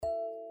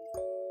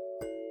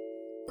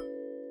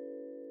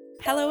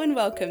Hello and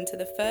welcome to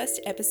the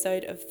first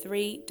episode of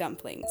Three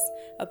Dumplings,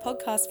 a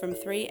podcast from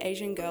three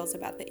Asian girls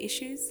about the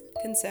issues,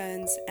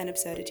 concerns, and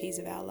absurdities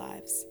of our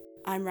lives.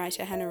 I'm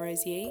writer Hannah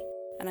Rose Yee,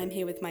 and I'm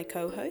here with my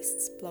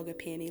co-hosts, blogger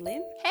Peony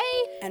Lim.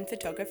 Hey! And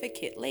photographer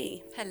Kit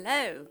Lee.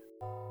 Hello!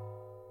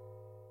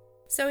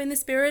 So in the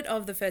spirit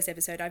of the first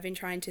episode, I've been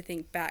trying to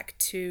think back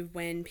to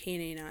when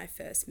Peony and I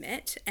first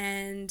met,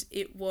 and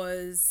it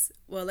was,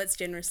 well, let's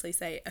generously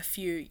say a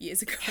few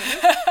years ago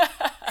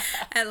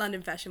at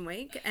London Fashion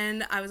Week,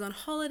 and I was on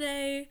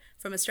holiday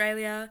from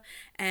Australia,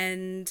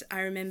 and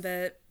I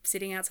remember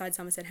sitting outside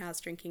Somerset House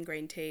drinking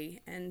green tea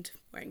and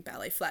wearing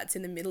ballet flats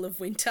in the middle of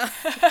winter.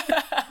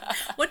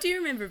 What do you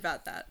remember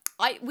about that?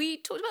 We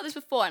talked about this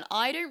before, and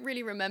I don't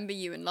really remember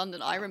you in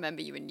London. I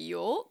remember you in New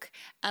York,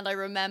 and I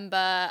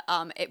remember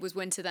it was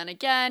winter then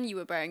again. You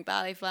were wearing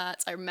ballet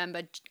flats. I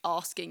remember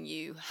asking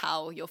you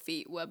how your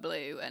feet were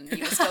blue, and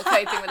you were still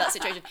coping with that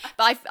situation.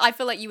 But I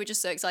feel like you were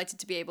just so excited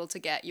to be able to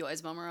get your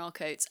Isabel Morale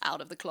coats out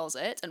of the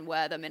closet and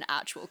wear them in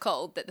actual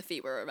cold that the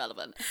feet were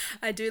irrelevant.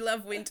 I do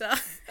love winter,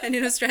 and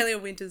in Australia,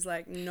 winter's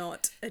like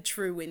not a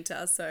true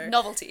winter, so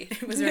novelty.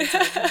 It was very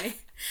exciting for me.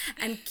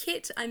 And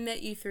Kit, I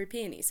met you through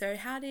Peony. So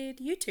how did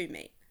you two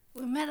meet?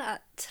 We met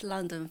at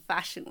London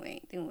Fashion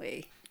Week, didn't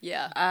we?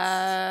 Yeah.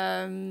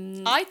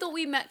 I thought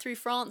we met through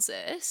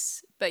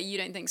Frances, but you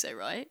don't think so,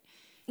 right?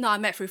 No, I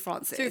met through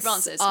Frances. Through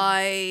Frances.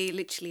 I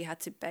literally had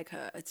to beg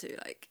her to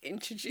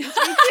introduce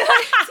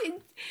me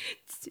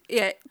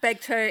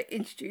begged her to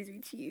introduce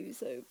me to you,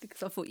 so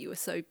because I thought you were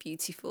so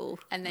beautiful.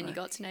 And then you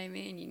got to know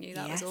me and you knew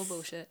that was all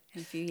bullshit.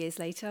 And a few years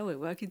later, we're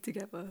working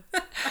together.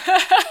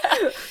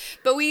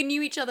 But we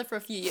knew each other for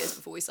a few years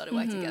before we started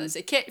working together.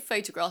 So Kit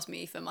photographed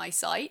me for my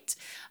site,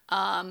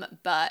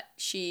 but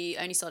she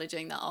only started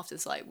doing that after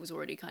the site was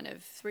already kind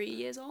of 3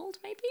 years old,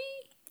 maybe?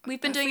 We've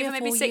been doing it for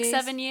maybe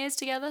 6-7 years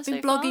together so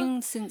far. Been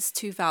blogging since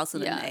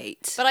 2008.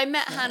 Yeah. But I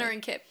met Hannah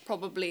and Kit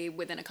probably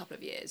within a couple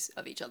of years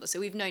of each other. So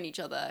we've known each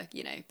other,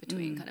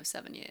 between kind of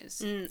 7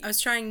 years. I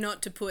was trying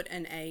not to put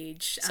an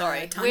age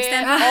Sorry.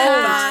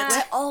 timestamp.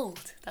 We're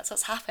old. That's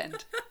what's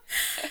happened.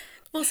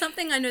 Well,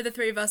 something I know the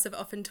three of us have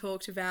often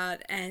talked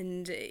about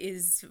and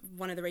is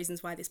one of the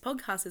reasons why this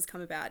podcast has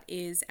come about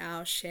is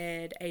our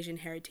shared Asian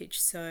heritage.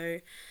 So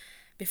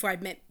before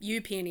I'd met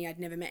you, Peony, I'd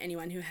never met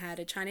anyone who had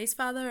a Chinese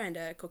father and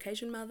a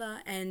Caucasian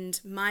mother.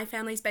 And my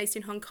family's based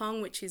in Hong Kong,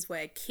 which is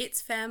where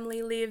Kit's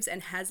family lives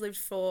and has lived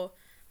for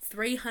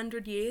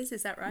 300 years.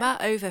 Is that right?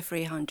 About over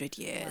 300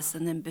 years. Wow.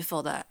 And then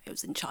before that, it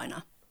was in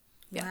China.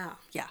 Wow.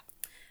 Yeah.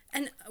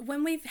 And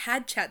when we've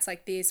had chats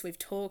like this, we've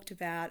talked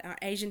about our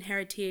Asian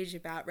heritage,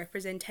 about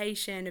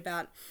representation,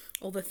 about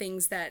all the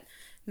things that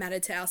matter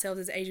to ourselves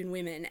as Asian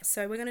women.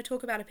 So we're going to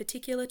talk about a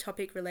particular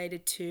topic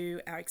related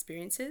to our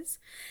experiences.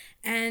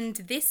 And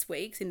this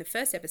week's, in the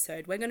first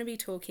episode, we're going to be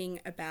talking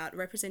about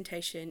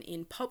representation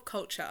in pop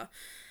culture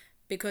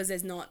because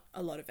there's not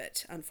a lot of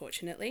it,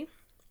 unfortunately.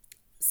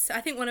 So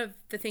I think one of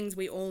the things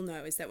we all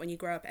know is that when you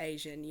grow up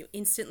Asian, you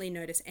instantly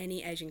notice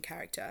any Asian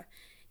character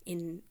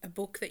in a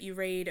book that you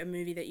read, a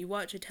movie that you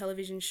watch, a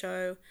television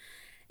show,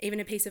 even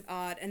a piece of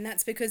art. And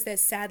that's because there's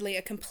sadly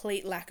a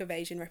complete lack of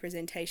Asian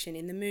representation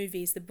in the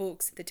movies, the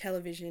books, the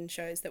television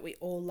shows that we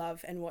all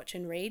love and watch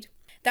and read.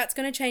 That's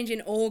going to change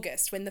in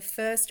August when the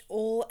first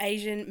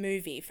all-Asian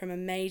movie from a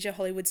major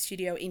Hollywood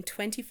studio in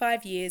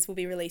 25 years will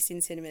be released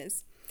in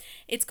cinemas.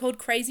 It's called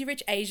Crazy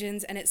Rich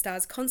Asians and it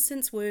stars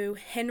Constance Wu,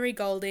 Henry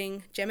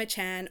Golding, Gemma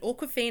Chan,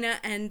 Awkwafina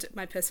and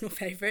my personal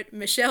favourite,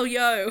 Michelle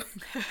Yeoh.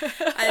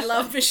 I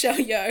love Michelle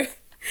Yeoh.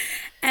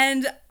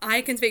 And I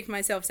can speak for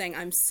myself saying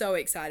I'm so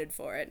excited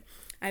for it.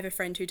 I have a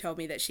friend who told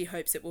me that she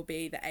hopes it will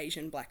be the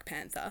Asian Black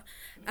Panther.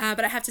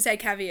 But I have to say,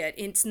 caveat,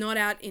 it's not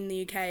out in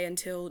the UK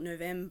until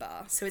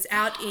November. So it's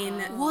out in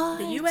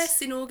the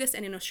US in August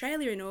and in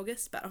Australia in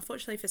August. But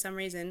unfortunately, for some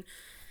reason,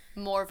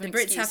 more of an the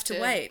Brits excuse have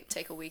to wait.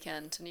 Take a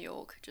weekend to New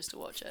York just to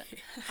watch it.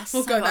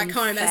 We'll go back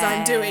home as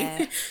I'm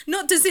doing.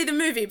 Not to see the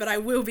movie, but I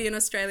will be in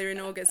Australia in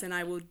August and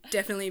I will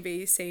definitely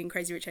be seeing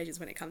Crazy Rich Asians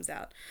when it comes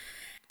out.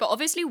 But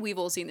obviously we've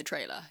all seen the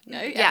trailer,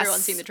 no? Yes,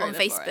 everyone's seen the trailer on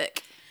Facebook. For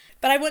it.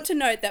 But I want to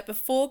note that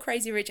before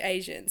Crazy Rich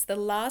Asians, the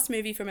last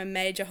movie from a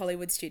major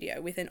Hollywood studio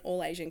with an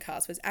all-Asian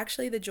cast was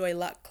actually The Joy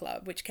Luck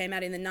Club, which came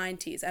out in the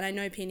 90s. And I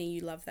know, Penny,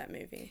 you love that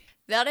movie.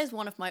 That is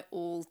one of my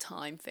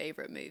all-time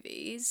favourite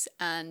movies,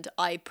 and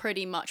I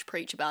pretty much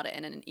preach about it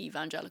in an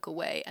evangelical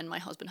way, and my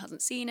husband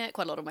hasn't seen it,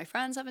 quite a lot of my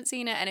friends haven't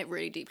seen it, and it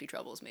really deeply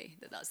troubles me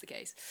that that's the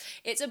case.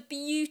 It's a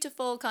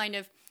beautiful kind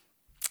of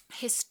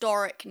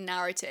historic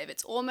narrative.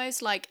 It's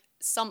almost like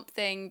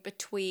something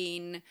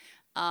between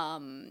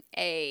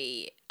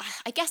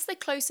I guess the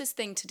closest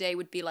thing today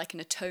would be like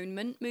an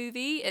atonement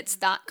movie. It's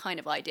that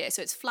kind of idea.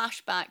 So it's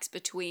flashbacks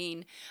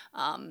between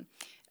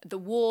the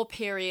war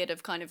period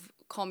of kind of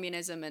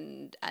communism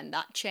and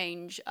that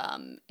change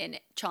in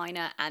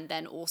China, and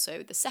then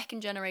also the second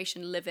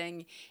generation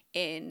living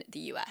in the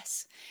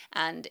US.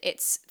 And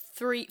it's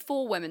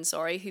four women,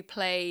 who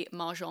play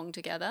mahjong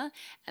together,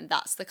 and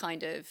that's the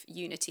kind of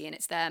unity, and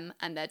it's them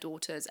and their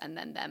daughters and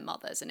then their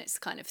mothers, and it's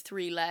kind of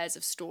 3 layers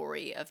of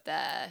story of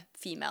their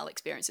female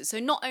experiences. So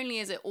not only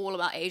is it all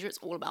about Asia, it's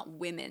all about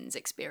women's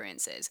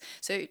experiences.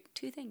 So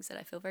 2 things that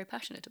I feel very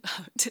passionate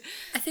about.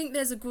 I think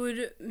there's a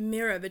good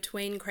mirror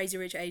between Crazy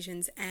Rich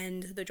Asians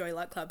and the Joy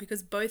Luck Club,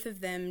 because both of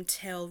them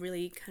tell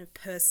really kind of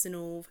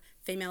personal,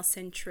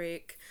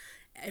 female-centric,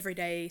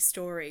 everyday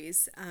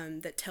stories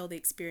that tell the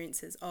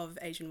experiences of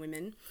Asian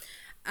women.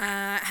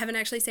 I haven't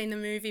actually seen the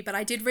movie, but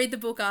I did read the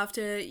book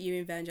after you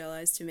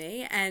evangelized to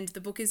me, and the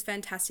book is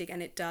fantastic,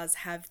 and it does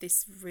have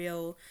this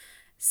real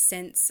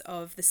sense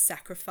of the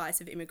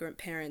sacrifice of immigrant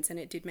parents, and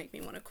it did make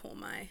me want to call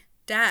my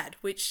dad,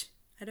 which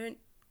I don't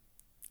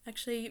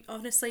actually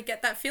honestly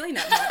get that feeling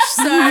that much.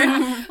 So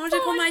I wanted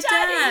to call my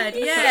dad,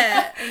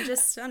 yeah, and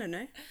just, I don't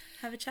know,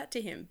 have a chat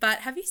to him. But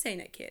have you seen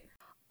it, Kit?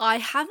 I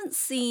haven't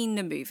seen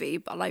the movie,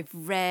 but I've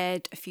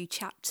read a few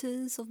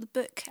chapters of the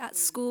book at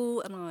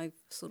school and I've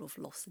sort of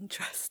lost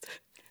interest.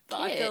 But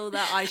I feel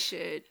that I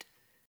should.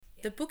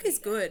 The book is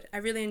good. I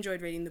really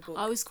enjoyed reading the book.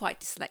 I was quite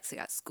dyslexic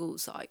at school,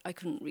 so I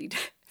couldn't read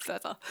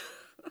further.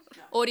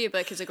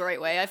 Audiobook is a great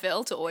way, I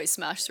feel, to always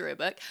smash through a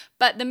book.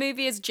 But the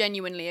movie is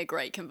genuinely a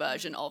great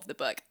conversion of the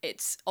book.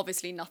 It's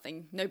obviously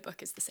no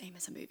book is the same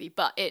as a movie,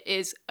 but it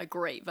is a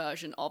great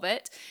version of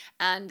it.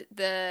 And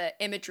the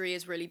imagery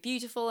is really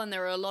beautiful, and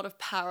there are a lot of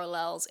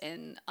parallels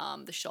in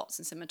the shots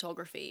and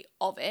cinematography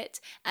of it,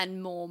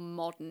 and more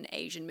modern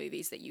Asian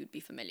movies that you'd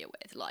be familiar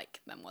with, like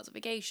Memoirs of a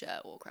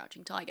Geisha or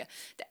Crouching Tiger.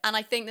 And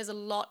I think there's a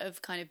lot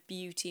of kind of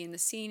beauty in the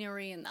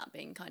scenery, and that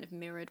being kind of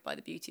mirrored by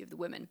the beauty of the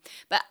women.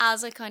 But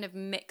as a kind of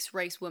mixed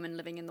race woman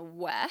living in the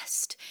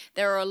West,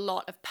 there are a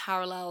lot of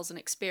parallels and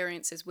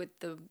experiences with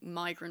the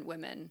migrant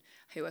women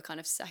who are kind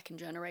of second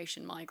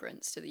generation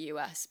migrants to the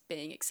US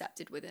being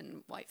accepted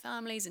within white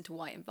families, into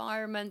white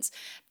environments,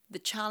 the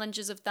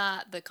challenges of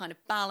that, the kind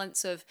of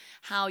balance of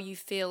how you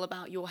feel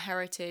about your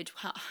heritage,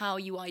 how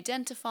you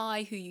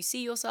identify, who you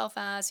see yourself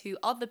as, who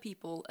other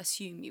people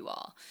assume you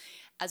are,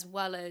 as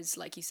well as,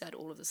 like you said,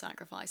 all of the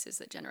sacrifices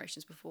that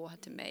generations before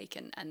had to make,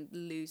 and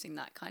losing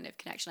that kind of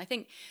connection. I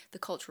think the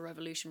Cultural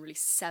Revolution really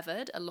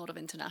severed a lot of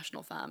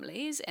international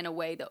families in a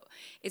way that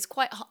is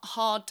quite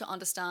hard to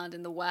understand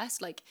in the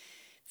West. Like,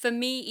 for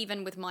me,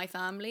 even with my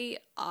family,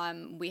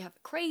 we have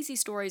crazy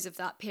stories of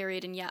that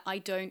period, and yet I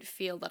don't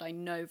feel that I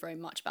know very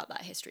much about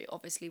that history.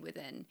 Obviously,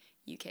 within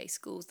UK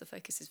schools, the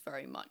focus is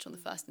very much on the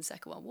First and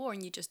Second World War,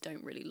 and you just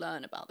don't really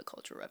learn about the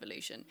Cultural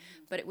Revolution.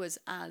 But it was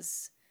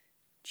as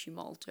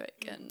tumultuous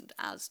and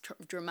as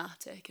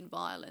dramatic and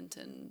violent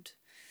and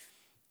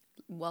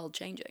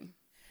world-changing.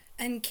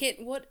 And Kit,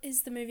 what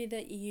is the movie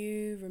that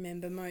you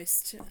remember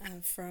most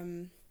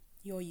from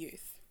your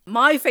youth?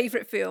 My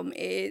favourite film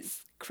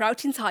is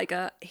Crouching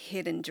Tiger,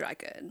 Hidden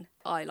Dragon.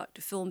 I like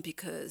the film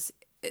because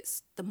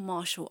it's the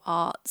martial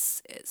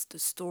arts, it's the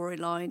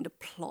storyline, the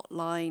plot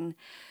line,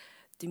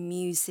 the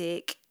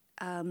music,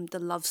 the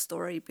love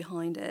story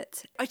behind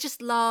it. I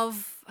just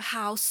love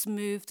how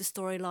smooth the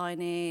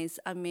storyline is.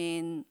 I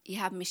mean, you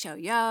have Michelle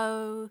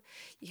Yeoh,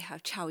 you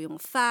have Chow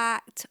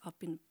Yun-fat. I've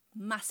been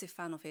a massive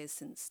fan of his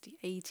since the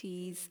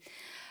 80s.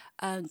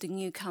 The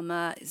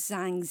newcomer,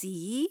 Zhang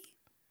Ziyi.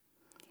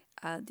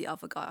 The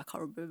other guy, I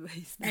can't remember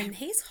his name. And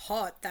he's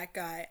hot, that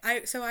guy.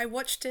 I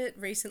watched it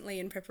recently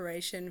in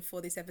preparation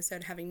for this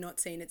episode, having not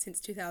seen it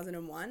since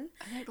 2001.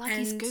 I don't like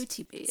his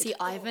goatee beard. See,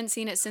 I haven't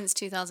seen it since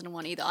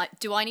 2001 either.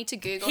 Do I need to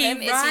Google He him?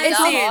 Is he rides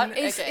that in. hot?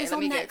 It's Okay, let on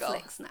me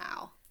Netflix Google.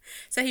 now.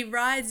 So he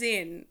rides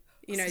in,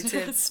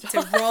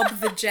 to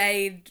rob the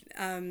jade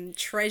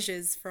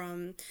treasures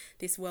from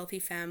this wealthy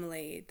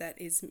family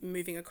that is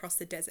moving across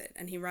the desert.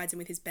 And he rides in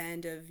with his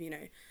band of,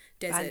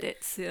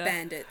 desert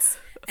bandits.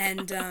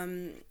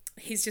 And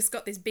he's just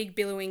got this big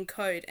billowing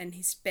coat, and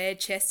he's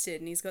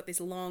bare-chested, and he's got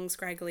this long,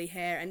 scraggly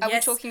hair. And Are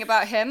we talking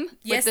about him?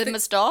 Yes, with the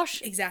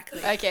moustache?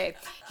 Exactly. Okay.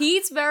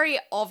 He's very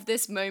of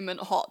this moment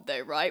hot,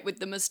 though, right? With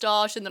the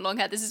moustache and the long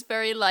hair. This is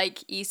very,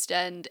 East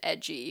End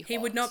edgy. He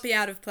would not be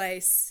out of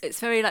place. It's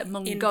very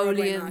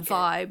Mongolian Market.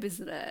 vibe,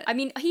 isn't it? I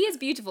mean, he is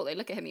beautiful, though.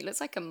 Look at him. He looks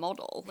like a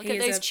model. Look He at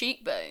is those a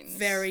cheekbones.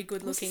 Very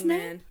good-looking his name?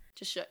 man.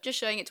 Just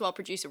showing it to our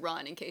producer,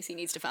 Ryan, in case he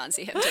needs to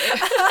fancy him,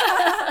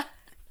 too.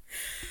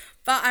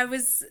 But I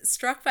was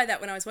struck by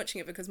that when I was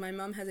watching it, because my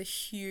mum has a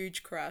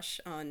huge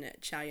crush on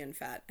Chow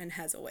Yun-fat and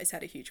has always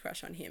had a huge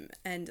crush on him.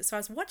 And so I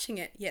was watching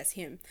it, yes,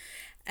 him.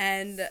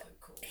 And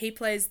he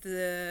plays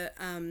the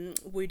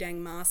Wudang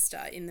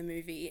master in the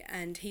movie,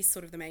 and he's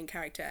sort of the main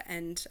character.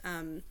 And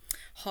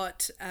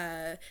Hot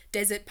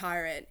Desert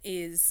Pirate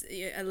is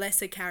a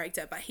lesser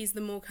character, but he's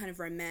the more kind of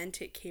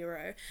romantic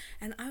hero.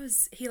 And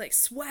he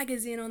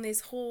swaggers in on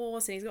this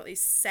horse, and he's got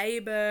this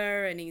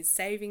saber, and he's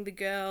saving the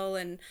girl,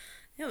 and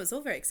Yeah, it was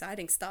all very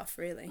exciting stuff,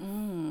 really.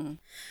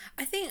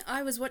 I think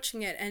I was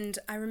watching it and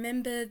I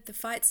remembered the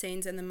fight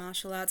scenes and the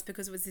martial arts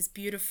because it was this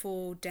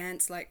beautiful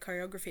dance-like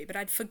choreography, but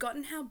I'd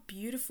forgotten how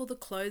beautiful the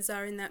clothes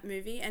are in that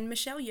movie. And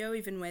Michelle Yeoh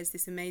even wears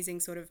this amazing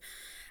sort of,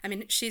 I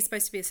mean, she's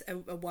supposed to be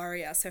a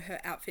warrior, so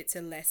her outfits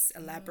are less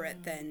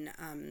elaborate than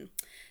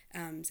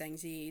Zhang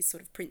Ziyi's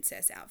sort of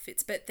princess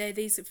outfits, but they're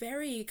these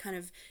very kind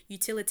of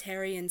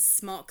utilitarian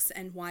smocks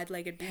and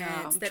wide-legged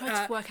pants that trying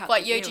are to work out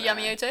Like the Yoji era.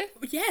 Yamamoto?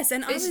 yes,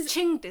 and It's others.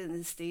 Qing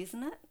Dynasty,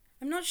 isn't it?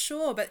 I'm not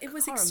sure, but it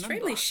was can't extremely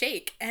remember.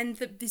 chic, and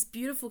this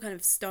beautiful kind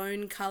of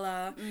stone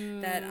color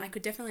that I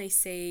could definitely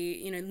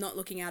see, not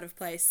looking out of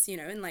place,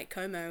 in Lake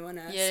Como on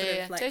a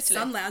sort of like totally.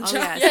 sun lounger. Oh,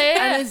 yes.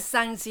 Yeah. And there's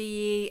Zhang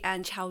Ziyi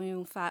and Chow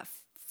Yun-fat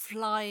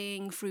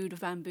flying through the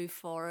bamboo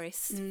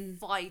forest,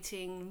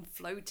 fighting,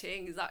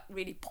 floating. Is that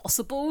really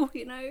possible,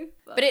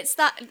 But it's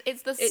the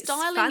It's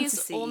styling is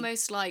fantasy.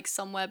 almost like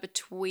somewhere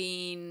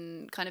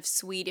between kind of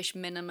Swedish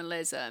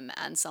minimalism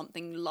and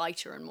something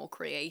lighter and more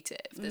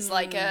creative. There's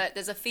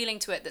there's a feeling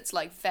to it that's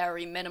like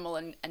very minimal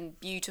and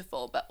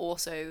beautiful, but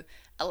also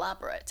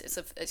elaborate. It's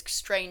a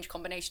strange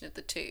combination of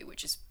the two,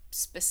 which is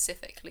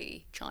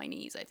specifically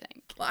Chinese, I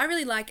think. Well, I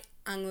really like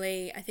Ang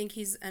Lee. I think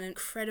he's an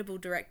incredible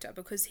director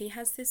because he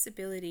has this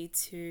ability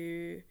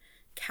to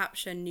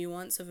capture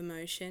nuance of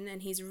emotion,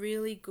 and he's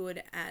really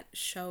good at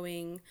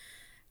showing,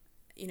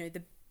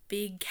 the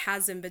big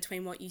chasm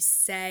between what you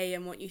say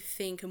and what you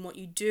think and what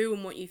you do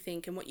and what you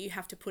think and what you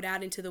have to put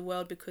out into the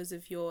world because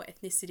of your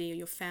ethnicity or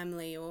your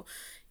family or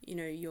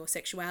your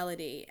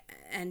sexuality,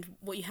 and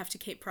what you have to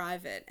keep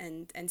private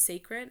and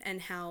secret,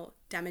 and how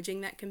damaging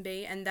that can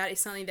be. And that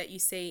is something that you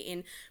see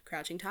in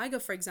Crouching Tiger,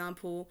 for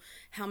example,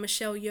 how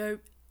Michelle Yeoh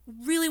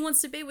really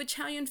wants to be with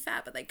Chow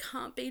Yun-fat, but they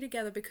can't be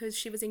together because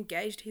she was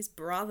engaged to his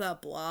brother,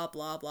 blah,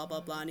 blah, blah, blah,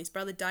 blah, and his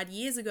brother died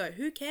years ago.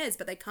 Who cares?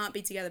 But they can't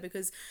be together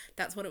because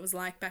that's what it was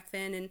like back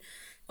then. And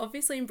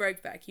obviously in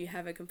Brokeback, you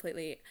have a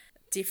completely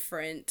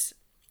different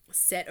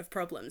set of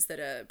problems that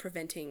are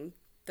preventing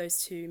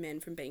those two men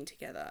from being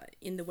together.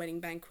 In The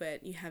Wedding Banquet,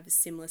 you have a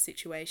similar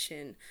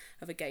situation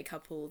of a gay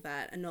couple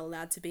that are not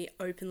allowed to be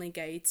openly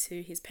gay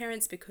to his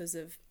parents because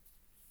of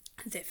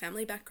their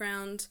family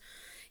background.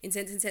 In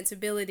Sense and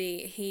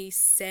Sensibility, he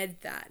said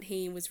that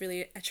he was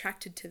really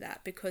attracted to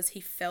that because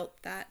he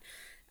felt that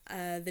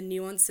the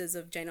nuances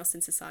of Jane Austen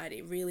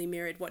society really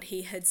mirrored what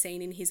he had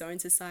seen in his own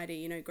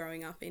society,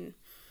 growing up in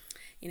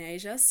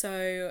Asia.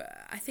 So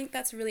I think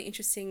that's a really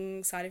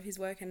interesting side of his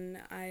work, and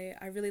I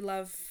really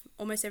love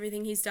almost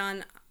everything he's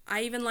done.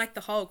 I even like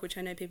The Hulk, which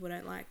I know people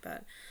don't like,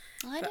 but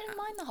I didn't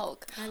mind the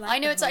Hulk. I like I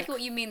know the exactly Hulk.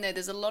 what you mean, though.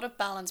 There's a lot of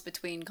balance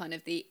between kind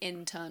of the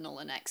internal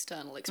and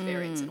external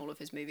experience in all of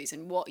his movies,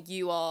 and what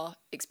you are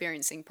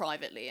experiencing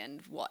privately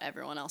and what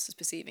everyone else is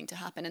perceiving to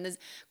happen. And there's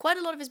quite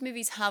a lot of his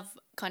movies have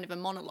kind of a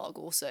monologue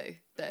also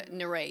that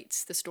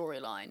narrates the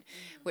storyline,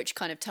 which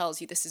kind of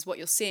tells you this is what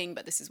you're seeing,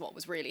 but this is what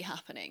was really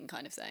happening,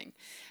 kind of thing.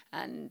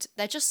 And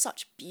they're just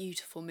such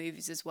beautiful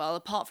movies as well.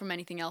 Apart from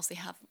anything else, they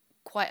have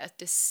quite a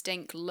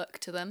distinct look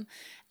to them,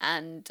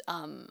 and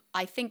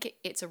I think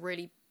it's a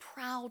really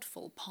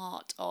proudful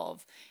part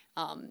of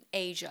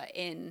Asia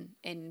in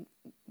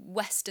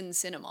Western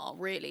cinema,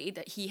 really,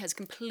 that he has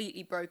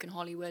completely broken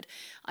Hollywood.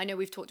 I know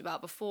we've talked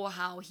about before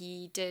how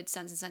he did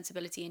Sense and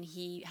Sensibility and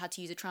he had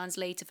to use a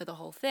translator for the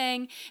whole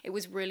thing. It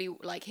was really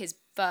like his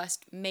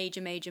first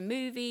major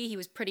movie. He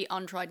was pretty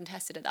untried and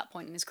tested at that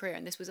point in his career,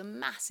 and this was a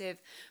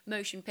massive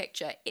motion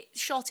picture. It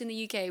shot in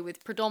the UK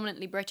with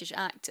predominantly British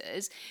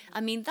actors. I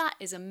mean, that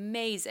is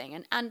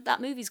amazing, and that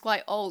movie's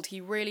quite old.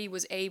 He really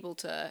was able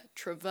to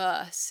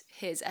traverse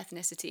his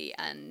ethnicity,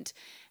 and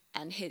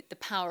the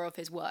power of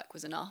his work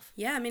was enough.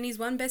 yeah, I mean, he's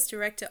won Best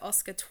Director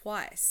Oscar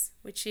twice,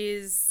 which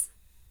is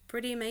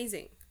pretty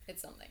amazing.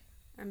 It's something.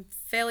 I'm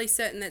fairly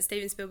certain that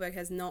Steven Spielberg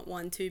has not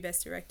won 2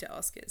 Best Director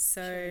Oscars,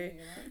 so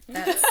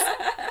that's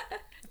a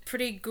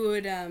pretty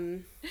good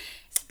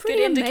It's pretty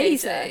Good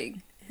indicator.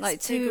 amazing.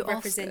 Like pretty two good Oscars.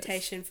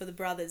 representation for the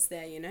brothers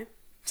there,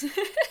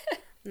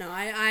 No,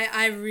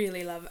 I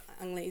really love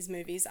Ang Lee's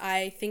movies.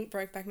 I think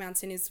Brokeback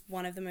Mountain is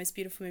one of the most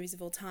beautiful movies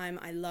of all time.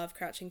 I love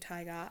Crouching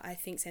Tiger. I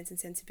think Sense and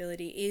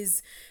Sensibility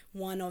is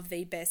one of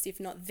the best, if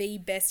not the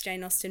best,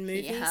 Jane Austen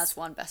movies. He has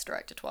won Best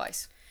Director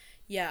twice.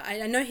 Yeah,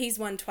 I know he's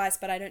won twice,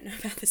 but I don't know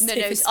about the No,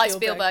 Steven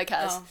Spielberg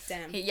has. Oh,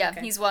 damn.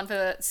 Okay. He's won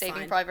for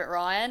Saving Fine. Private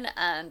Ryan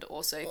and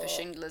also for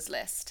Schindler's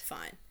List.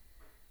 Fine.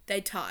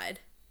 They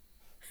tied.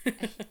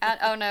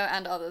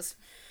 And others.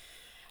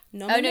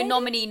 Nominated?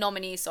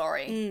 Nominee,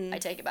 sorry. I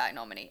take it back,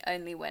 nominee.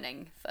 Only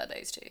winning for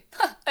those two.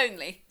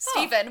 Only. Oh,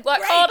 Stephen, work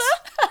great.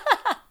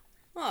 harder.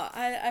 Oh,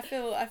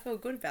 I feel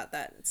good about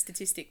that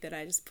statistic that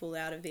I just pulled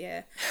out of the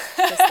air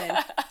just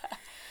then.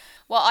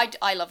 Well,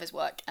 I love his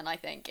work, and I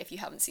think if you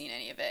haven't seen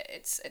any of it,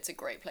 it's a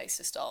great place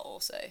to start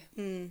also.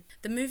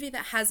 The movie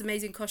that has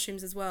amazing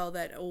costumes as well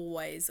that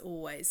always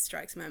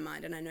strikes my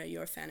mind, and I know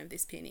you're a fan of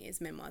this, Penny, is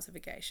Memoirs of a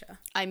Geisha.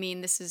 I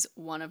mean, this is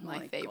one of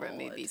my favourite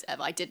God. movies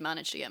ever. I did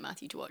manage to get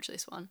Matthew to watch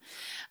this one.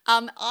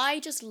 I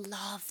just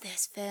love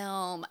this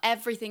film.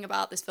 Everything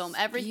about this film.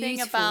 Everything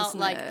Beautiful, about isn't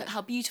like it?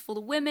 how beautiful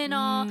the women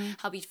are,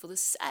 how beautiful the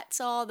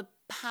sets are, the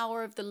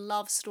power of the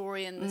love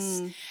story, and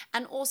this,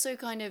 and also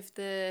kind of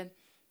the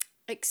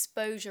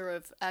exposure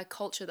of a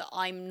culture that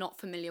I'm not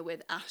familiar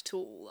with at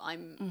all.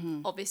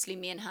 I'm obviously,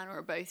 me and Hannah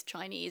are both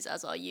Chinese,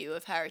 as are you,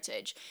 of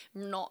heritage,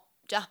 not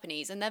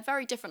Japanese, and they're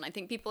very different. I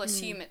think people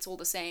assume it's all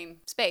the same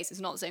space. It's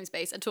not the same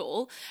space at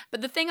all.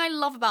 But the thing I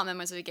love about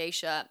Memoirs of a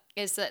Geisha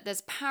is that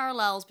there's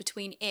parallels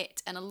between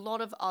it and a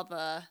lot of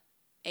other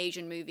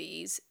Asian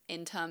movies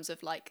in terms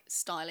of like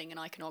styling and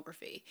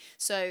iconography.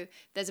 So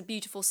there's a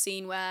beautiful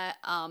scene where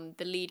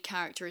the lead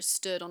character is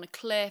stood on a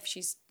cliff.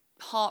 She's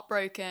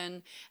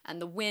heartbroken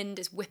and the wind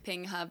is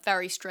whipping her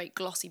very straight,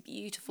 glossy,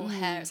 beautiful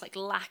hair. It's like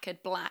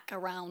lacquered black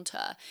around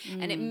her,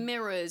 and it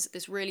mirrors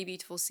this really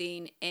beautiful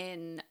scene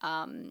in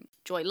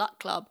Joy Luck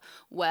Club,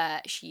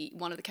 where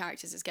one of the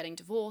characters is getting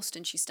divorced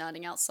and she's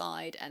standing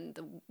outside and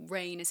the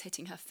rain is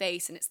hitting her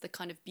face, and it's the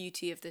kind of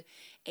beauty of the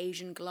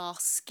Asian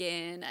glass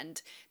skin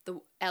and the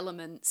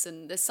elements,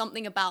 and there's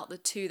something about the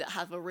two that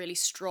have a really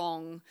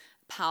strong,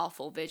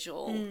 powerful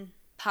visual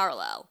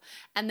parallel.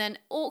 And then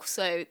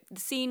also the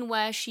scene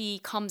where she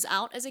comes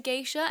out as a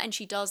geisha and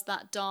she does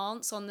that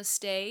dance on the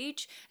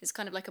stage, it's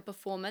kind of like a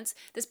performance.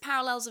 There's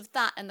parallels of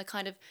that and the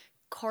kind of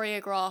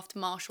choreographed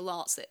martial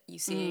arts that you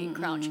see in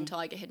Crouching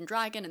Tiger, Hidden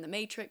Dragon, and The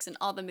Matrix, and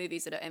other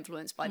movies that are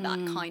influenced by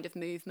that kind of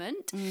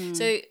movement.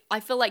 So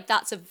I feel like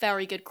that's a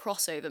very good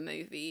crossover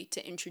movie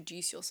to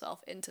introduce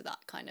yourself into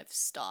that kind of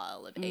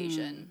style of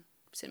Asian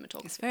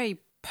cinematography. It's very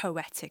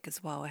poetic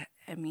as well.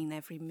 I mean,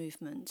 every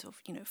movement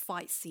of,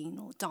 fight scene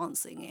or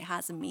dancing, it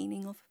has a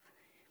meaning of,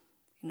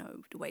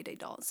 the way they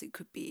dance. It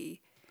could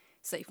be,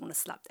 say, if you want to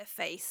slap their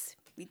face,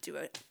 we do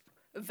a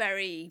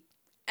very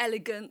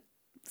elegant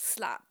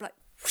slap, like,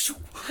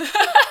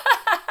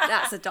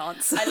 that's a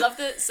dance. I love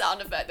the sound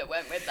effect that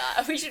went with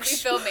that. We should be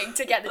filming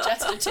to get the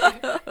gesture too.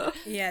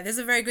 Yeah, there's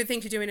a very good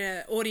thing to do in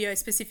an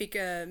audio-specific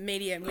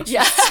medium, which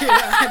is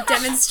to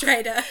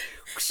demonstrate a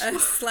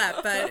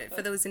slap. But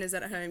for the listeners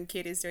at home,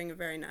 Kit is doing a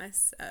very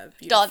nice,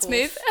 beautiful Dance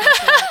move.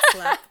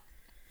 slap.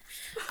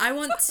 I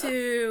want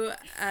to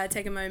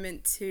take a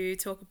moment to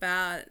talk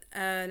about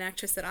an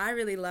actress that I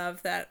really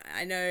love that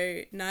I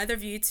know neither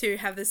of you two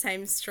have the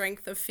same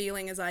strength of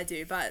feeling as I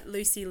do, but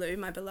Lucy Liu,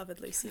 my beloved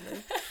Lucy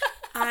Liu.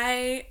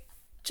 I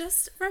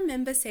just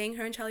remember seeing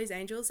her in Charlie's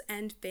Angels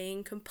and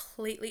being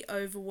completely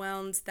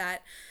overwhelmed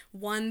that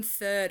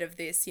 1/3 of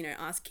this,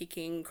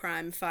 ass-kicking,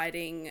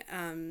 crime-fighting,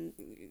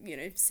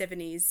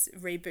 70s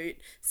reboot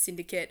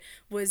syndicate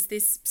was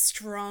this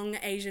strong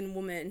Asian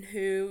woman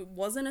who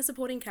wasn't a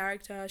supporting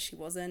character. She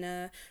wasn't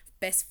a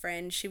best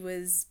friend. She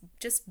was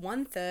just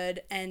 1/3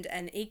 and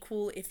an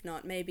equal, if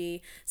not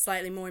maybe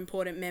slightly more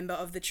important member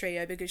of the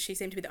trio, because she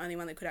seemed to be the only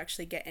one that could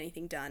actually get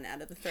anything done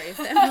out of the three of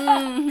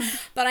them.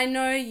 But I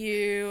know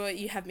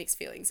you have mixed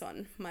feelings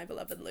on my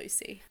beloved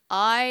Lucy.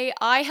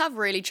 I have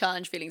really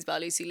challenged feelings about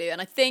Lucy Liu, and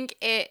I think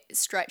it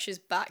stretches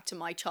back to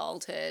my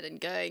childhood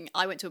and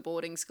I went to a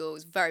boarding school. It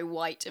was a very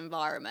white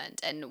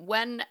environment, and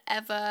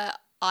whenever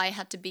I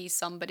had to be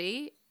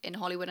somebody in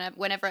Hollywood,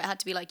 whenever it had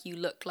to be like, you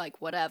look like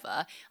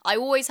whatever, I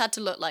always had to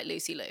look like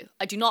Lucy Liu.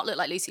 I do not look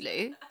like Lucy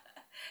Liu.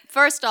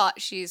 For a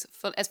start, she's,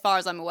 as far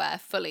as I'm aware,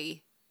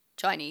 fully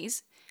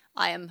Chinese.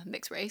 I am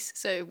mixed race,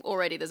 so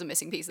already there's a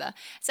missing piece there.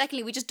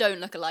 Secondly, we just don't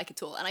look alike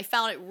at all, and I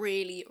found it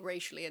really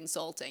racially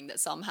insulting that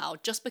somehow,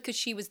 just because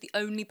she was the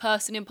only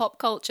person in pop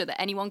culture that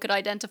anyone could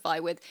identify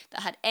with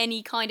that had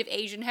any kind of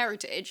Asian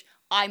heritage,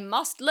 I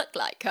must look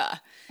like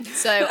her.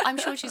 So I'm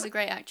sure she's a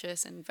great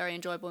actress and very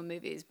enjoyable in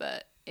movies,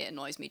 but it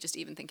annoys me just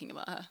even thinking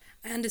about her.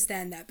 I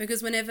understand that,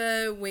 because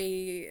whenever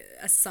we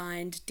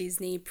assigned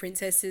Disney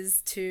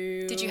princesses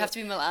to... Did you have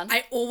to be Mulan?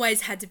 I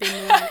always had to be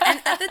Mulan.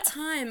 And at the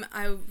time,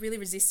 I really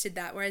resisted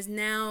that, whereas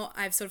now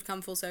I've sort of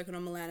come full circle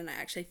on Mulan and I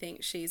actually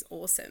think she's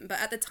awesome. But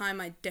at the time,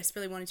 I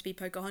desperately wanted to be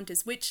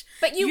Pocahontas, which...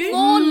 But you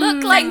more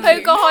look like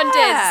Pocahontas.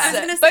 Yeah. I was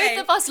gonna say,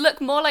 both of us look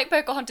more like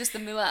Pocahontas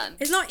than Mulan.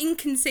 It's not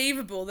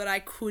inconceivable that I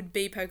could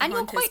be Pocahontas. And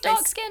you're quite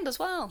dark-skinned as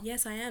well.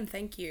 Yes, I am.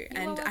 Thank you.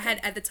 And I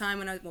had, at the time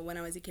when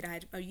I was a kid, I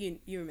had... Oh, you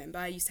remember?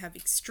 I used to have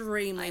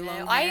extremely long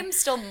hair. I am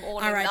still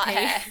mourning that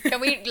hair.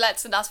 Can we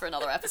that's for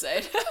another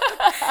episode?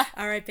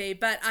 R.I.P.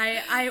 But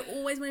I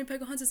always wanted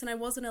Pocahontas and I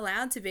wasn't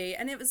allowed to be,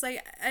 and it was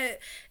like a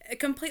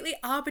completely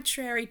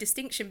arbitrary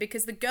distinction,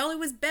 because the girl who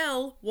was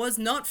Belle was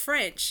not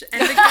French,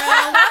 and the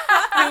girl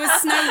who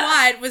was Snow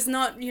White was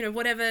not,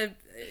 whatever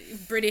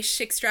British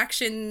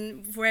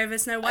extraction, wherever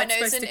Snow White's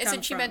supposed to come from.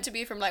 Isn't she meant to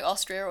be from like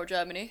Austria or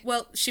Germany?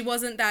 Well, she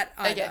wasn't that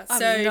either. Okay.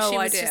 So she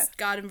was idea. just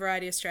Garden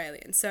Variety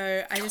Australian.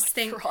 So I just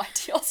think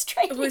Variety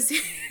Australian.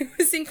 it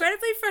was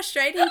incredibly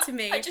frustrating to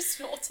me. I just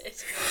snorted.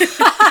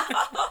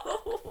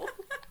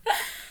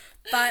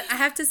 But I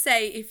have to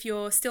say, if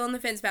you're still on the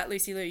fence about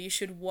Lucy Liu, you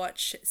should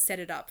watch Set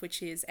It Up,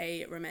 which is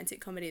a romantic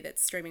comedy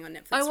that's streaming on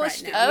Netflix I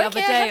watched right it now. the other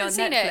I day haven't on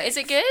seen Netflix. it. Is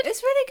it good?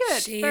 It's really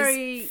good. She's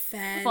Very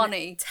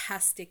funny.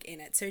 fantastic in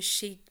it. So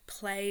she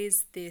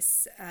plays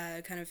this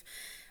kind of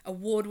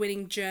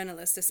award-winning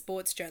journalist, a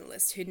sports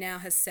journalist, who now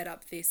has set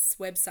up this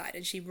website,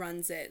 and she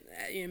runs it,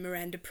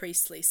 Miranda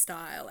Priestley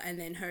style. And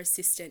then her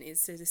assistant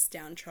is this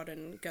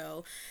downtrodden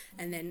girl,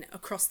 and then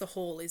across the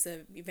hall is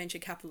a venture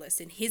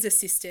capitalist, and his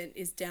assistant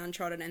is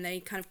downtrodden, and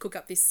they kind of cook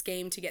up this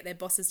scheme to get their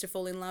bosses to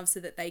fall in love so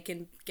that they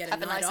can get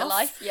Have a a night nicer off.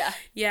 life. Yeah.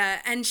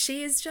 Yeah, and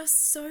she is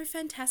just so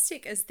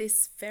fantastic as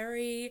this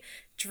very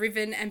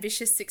driven,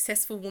 ambitious,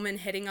 successful woman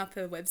heading up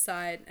her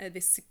website,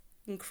 this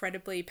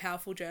incredibly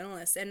powerful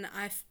journalist, and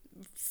I've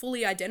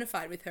fully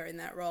identified with her in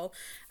that role.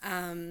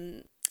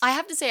 I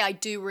have to say, I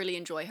do really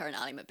enjoy her in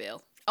Ally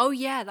McBeal. Oh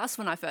yeah, that's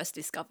when I first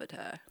discovered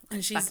her.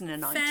 And she's back in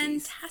the 90s.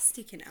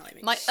 fantastic in Ally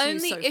McBeal. My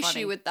only so issue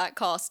funny. with that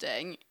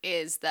casting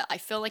is that I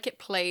feel like it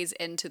plays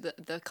into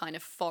the kind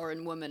of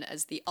foreign woman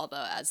as the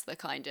other, as the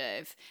kind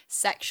of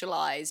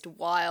sexualized,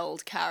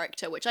 wild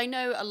character, which I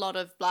know a lot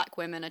of black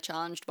women are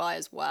challenged by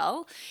as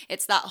well.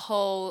 It's that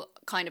whole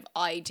kind of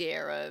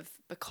idea of,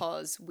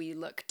 because we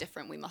look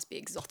different, we must be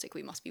exotic,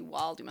 we must be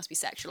wild, we must be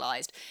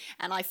sexualized.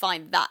 And I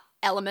find that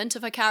element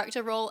of her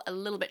character role a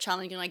little bit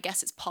challenging, and I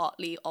guess it's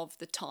partly of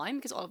the time,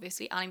 because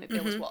obviously Ally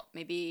McBeal was what,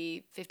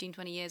 maybe 15,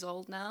 20 years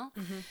old now.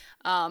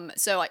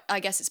 So I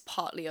guess it's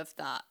partly of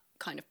that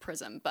kind of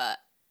prism, but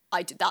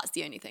that's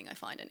the only thing I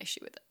find an issue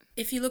with it.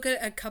 If you look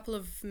at a couple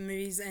of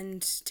movies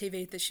and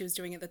TV that she was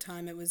doing at the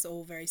time, it was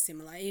all very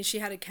similar. She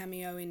had a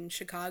cameo in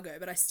Chicago,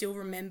 but I still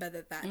remember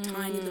that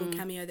tiny little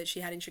cameo that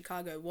she had in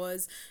Chicago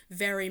was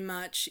very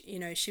much,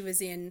 she was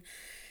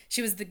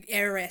the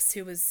heiress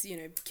who was,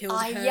 killed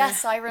her.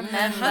 Yes, I remember.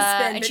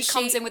 Husband, And but she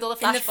comes in with all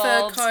the in the fur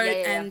flashbulbs. coat Yeah,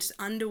 yeah. and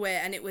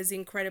underwear, and it was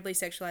incredibly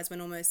sexualized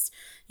when almost,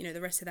 the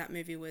rest of that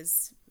movie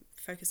was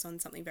focused on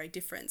something very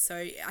different. So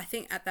I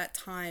think at that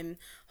time,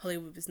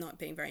 Hollywood was not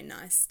being very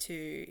nice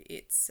to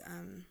its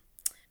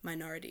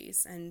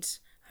minorities, and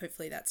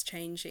hopefully that's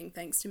changing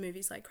thanks to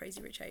movies like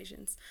Crazy Rich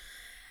Asians.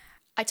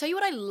 I tell you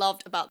what I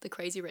loved about the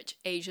Crazy Rich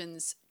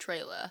Asians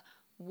trailer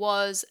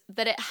was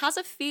that it has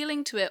a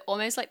feeling to it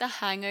almost like The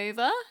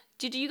Hangover.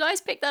 Did you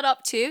guys pick that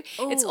up too?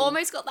 It's Ooh.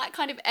 almost got that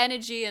kind of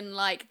energy, and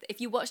like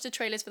if you watch the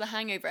trailers for The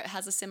Hangover, it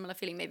has a similar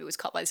feeling. Maybe it was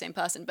cut by the same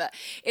person, but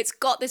it's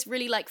got this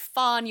really like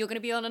fun, you're going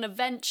to be on an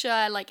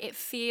adventure, like it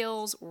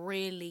feels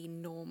really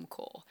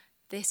normcore.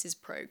 This is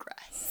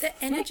progress.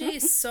 The energy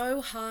is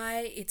so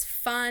high, it's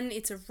fun,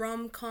 it's a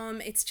rom-com,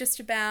 it's just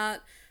about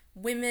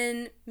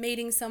women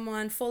meeting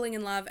someone, falling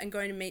in love, and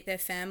going to meet their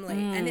family.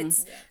 And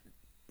it's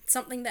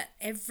something that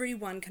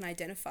everyone can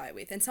identify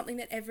with, and something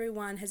that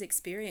everyone has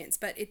experienced,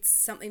 but it's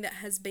something that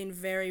has been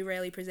very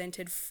rarely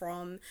presented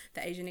from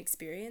the Asian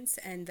experience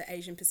and the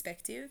Asian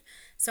perspective.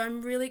 So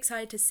I'm really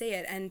excited to see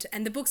it,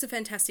 and the books are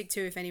fantastic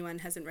too if anyone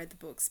hasn't read the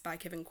books by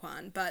Kevin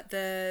Kwan, but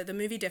the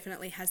movie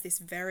definitely has this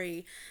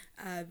very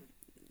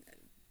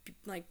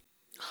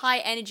High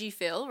energy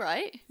feel,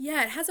 right?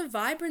 yeah, it has a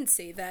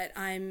vibrancy that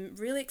I'm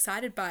really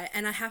excited by.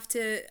 And I have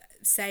to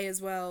say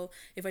as well,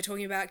 if we're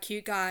talking about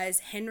cute guys,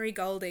 Henry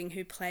Golding,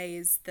 who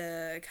plays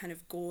the kind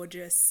of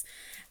gorgeous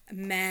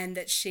man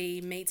that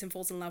she meets and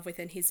falls in love with,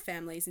 and his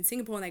family's in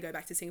Singapore, and they go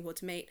back to Singapore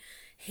to meet,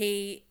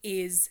 he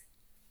is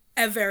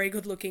a very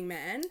good looking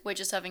man. We're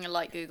just having a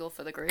light Google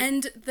for the group.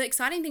 And the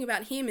exciting thing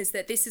about him is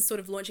that this is sort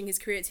of launching his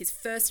career. It's his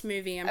first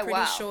movie. I'm pretty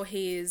wow. sure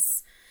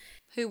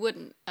Who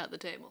wouldn't at the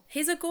table?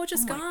 he's a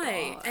gorgeous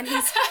guy. God. And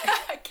he's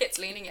Kit's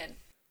leaning in.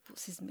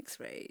 What's his mixed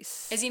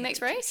race? Is he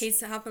mixed race? He's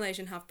half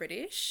Malaysian, half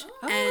British.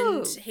 Oh,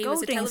 and he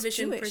was a Golding's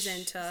television Jewish.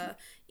 presenter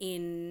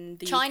in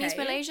the Chinese UK.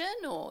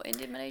 Malaysian or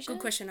Indian Malaysian?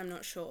 Good question, I'm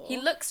not sure. He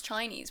looks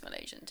Chinese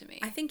Malaysian to me.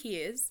 I think he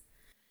is.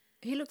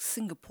 He looks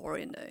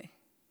Singaporean though.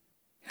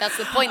 That's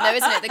the point though,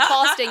 isn't it? The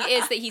casting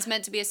is that he's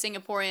meant to be a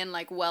Singaporean,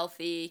 like,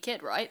 wealthy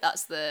kid, right?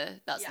 That's the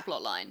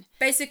plot line.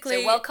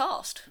 Basically, So well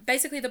cast.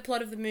 basically the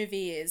plot of the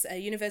movie is a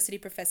university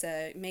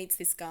professor meets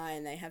this guy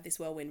and they have this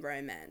whirlwind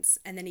romance,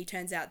 and then he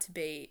turns out to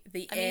be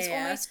the I mean, he's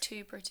heir. almost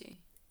too pretty.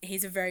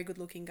 He's a very good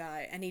looking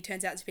guy, and he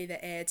turns out to be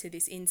the heir to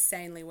this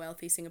insanely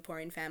wealthy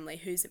Singaporean family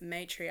whose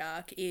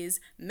matriarch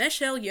is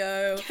Michelle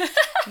Yeoh,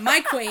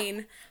 my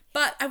queen.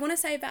 But I want to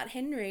say about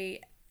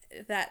Henry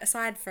that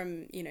aside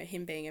from,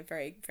 him being a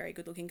very, very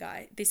good looking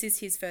guy, this is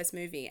his first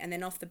movie. And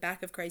then off the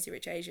back of Crazy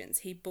Rich Asians,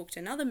 he booked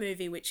another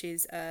movie, which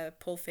is a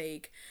Paul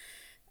Feig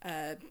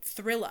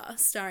thriller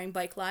starring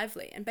Blake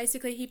Lively. And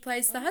basically he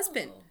plays the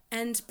husband.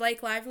 And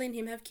Blake Lively and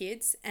him have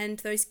kids, and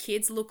those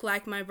kids look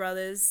like my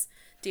brothers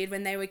did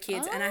when they were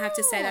kids. And I have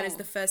to say that is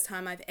the first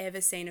time I've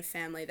ever seen a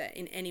family that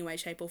in any way,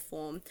 shape or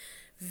form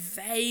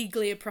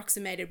vaguely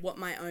approximated what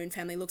my own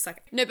family looks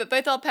like. No, but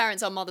both our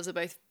parents, our mothers are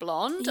both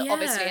blonde, Yeah.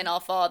 obviously, and our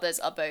fathers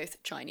are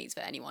both Chinese, for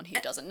anyone who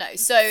doesn't know.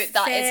 So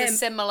that is a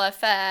similar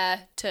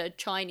fair to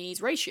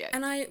Chinese ratio.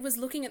 And I was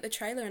looking at the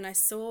trailer and I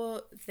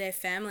saw their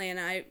family, and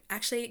I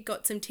actually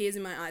got some tears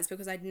in my eyes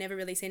because I'd never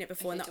really seen it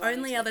before. And Okay, the do I need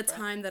only to other look for it?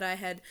 time that I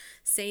had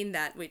seen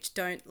that, which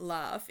don't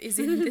laugh, is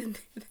in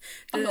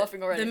I'm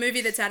laughing already. the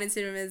movie that's out in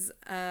cinemas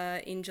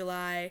in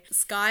July,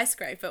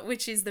 Skyscraper,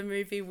 which is the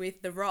movie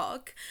with The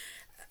Rock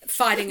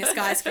fighting a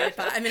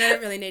skyscraper. I mean, I don't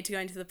really need to go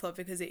into the plot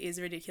because it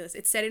is ridiculous.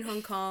 It's set in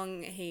Hong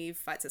Kong. He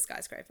fights a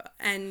skyscraper,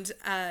 and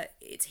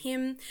it's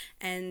him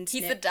and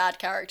He's the dad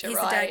character, He's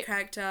right? the dad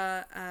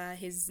character.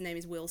 His name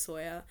is Will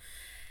Sawyer,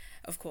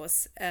 of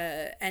course,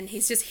 and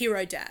he's just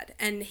hero dad.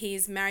 And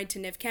he's married to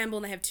Neve Campbell,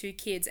 and they have 2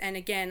 kids. And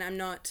again, I'm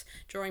not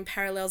drawing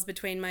parallels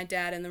between my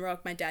dad and The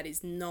Rock. My dad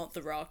is not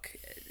The Rock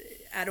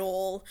at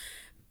all,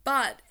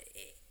 but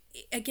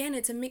again,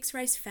 it's a mixed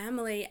race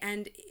family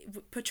and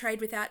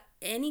portrayed without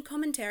any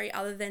commentary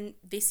other than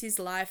this is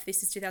life,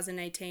 this is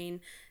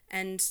 2018,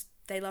 and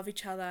they love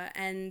each other.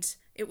 And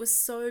it was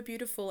so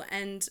beautiful.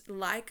 And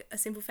like A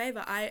Simple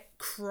Favor, I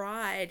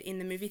cried in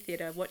the movie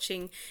theater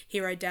watching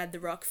hero dad The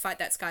Rock fight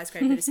that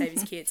skyscraper to save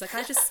his kids. Like,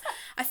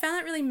 I found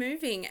that really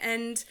moving.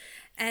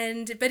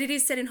 But it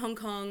is set in Hong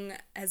Kong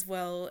as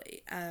well,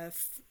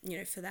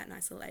 for that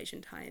nice little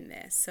Asian tie in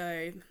there.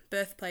 So,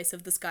 birthplace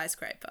of the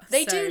skyscraper.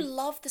 They do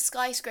love the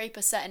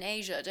skyscraper set in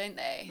Asia, don't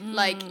they?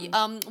 Like,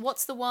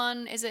 what's the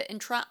one? Is it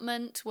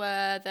Entrapment,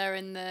 where they're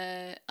in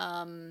the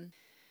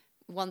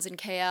ones in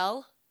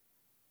KL?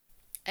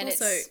 And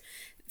also, it's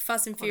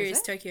Fast and Furious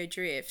it? Tokyo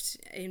Drift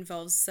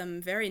involves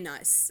some very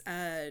nice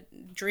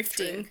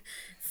drifting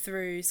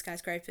through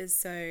skyscrapers.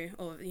 So,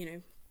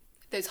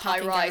 those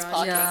parking high-rise garage.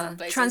 parking Yeah,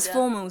 places.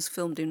 Transformer was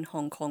filmed in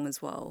Hong Kong as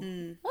well.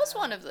 What's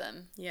one of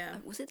them? yeah.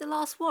 Was it the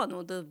last one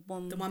or the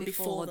one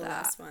Before the that?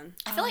 last one.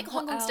 I feel like what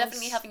Hong Kong's else?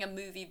 definitely having a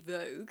movie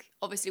vogue.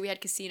 Obviously, we had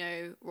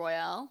Casino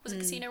Royale. Was it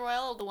Casino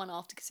Royale or the one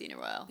after Casino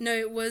Royale? No,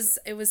 it was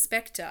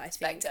Spectre, I think.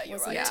 Spectre, you're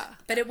wasn't right. it? Yeah.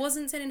 But it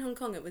wasn't set in Hong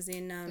Kong, it was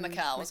in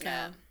Macau, wasn't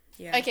it?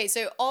 Yeah. Okay,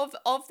 so of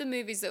the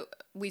movies that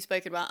we've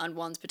spoken about and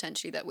ones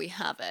potentially that we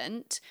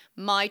haven't,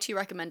 my 2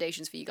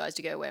 recommendations for you guys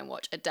to go away and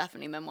watch are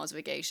definitely Memoirs of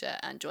a Geisha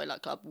and Joy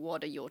Luck Club.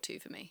 What are your 2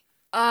 for me?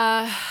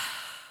 God.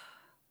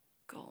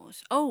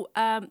 Oh,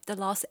 The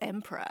Last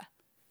Emperor.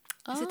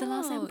 Is it The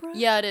Last Emperor?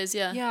 Yeah, it is,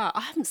 yeah. Yeah,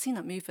 I haven't seen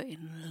that movie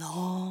in a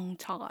long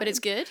time. But it's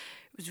good.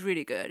 It was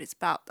really good. It's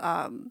about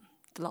the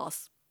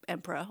last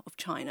emperor of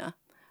China.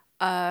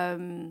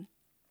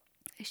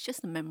 It's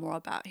just a memoir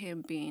about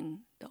him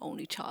being the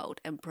only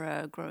child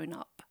emperor growing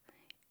up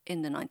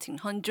in the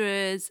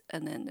 1900s,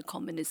 and then the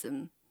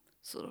communism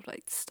sort of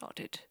like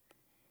started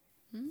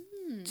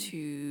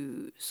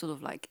to sort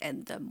of like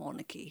end the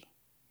monarchy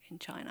in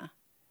China.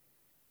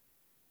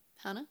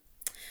 Hannah?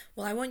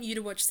 Well, I want you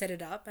to watch Set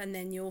It Up, and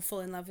then you'll fall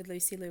in love with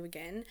Lucy Liu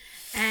again.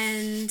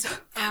 And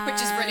Which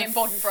is really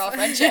important for our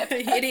friendship.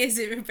 It is,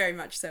 it very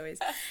much so is.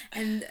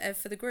 And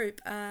for the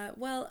group,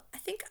 well, I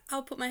think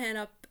I'll put my hand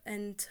up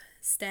and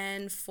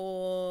stand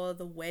for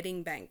The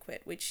Wedding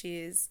Banquet, which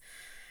is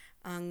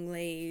Ang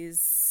Lee's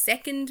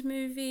second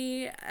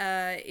movie.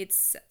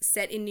 It's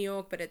set in New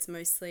York, but it's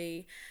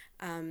mostly,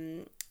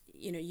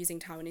 using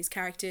Taiwanese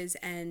characters,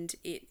 and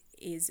it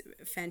is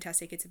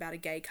fantastic. It's about a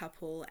gay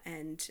couple,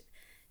 and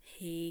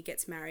he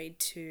gets married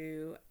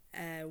to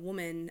a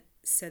woman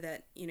so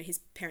that, his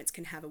parents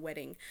can have a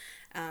wedding,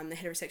 a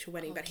heterosexual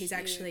wedding, but he's cute.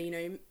 actually,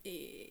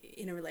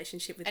 in a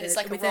relationship with And it's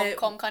like a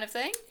rom-com kind of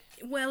thing?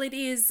 Well, it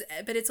is,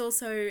 but it's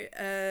also,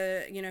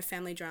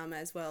 family drama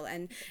as well.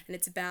 And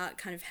it's about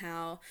kind of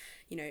how,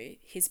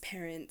 his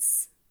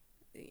parents,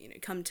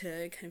 come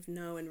to kind of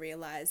know and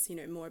realize,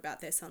 more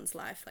about their son's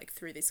life, like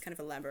through this kind of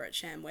elaborate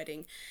sham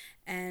wedding.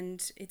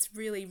 And it's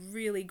really,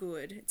 really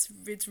good.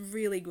 It's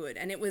really good.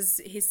 And it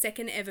was his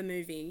second ever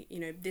movie.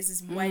 This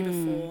is way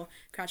before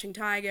Crouching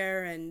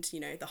Tiger and,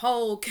 The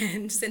Hulk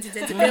and Sense and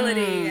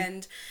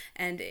Sensibility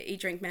and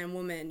Eat, Drink, Man,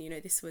 Woman.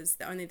 This was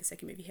only the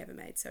second movie he ever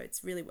made. So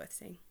it's really worth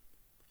seeing.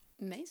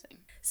 Amazing.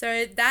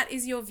 So that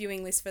is your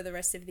viewing list for the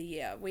rest of the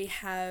year. We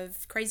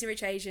have Crazy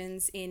Rich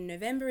Asians in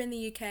November in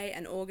the UK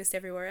and August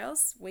everywhere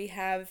else. We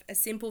have A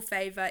Simple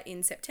Favor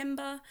in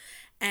September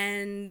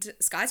and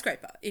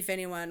Skyscraper, if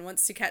anyone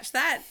wants to catch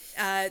that.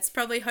 It's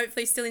probably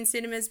hopefully still in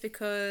cinemas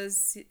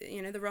because,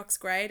 The Rock's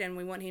great and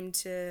we want him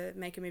to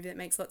make a movie that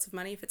makes lots of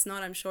money. If it's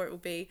not, I'm sure it will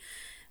be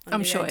on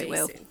I'm sure VOD it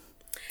will. soon.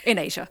 In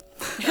Asia.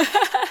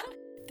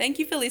 Thank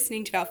you for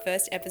listening to our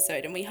first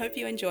episode, and we hope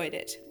you enjoyed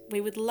it.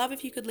 We would love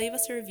if you could leave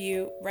us a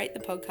review, rate the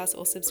podcast,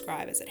 or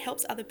subscribe, as it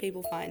helps other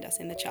people find us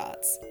in the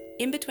charts.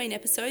 In between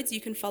episodes, you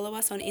can follow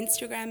us on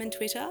Instagram and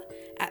Twitter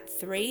at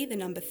 3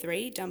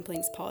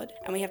 Dumplings Pod,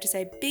 and we have to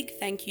say a big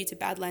thank you to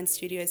Badlands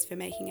Studios for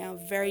making our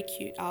very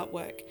cute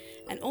artwork,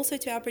 and also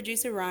to our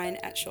producer Ryan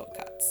at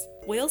Shortcuts.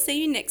 We'll see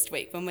you next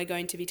week when we're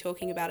going to be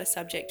talking about a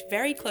subject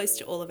very close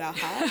to all of our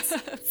hearts,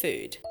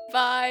 food.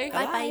 Bye.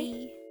 Bye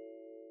bye.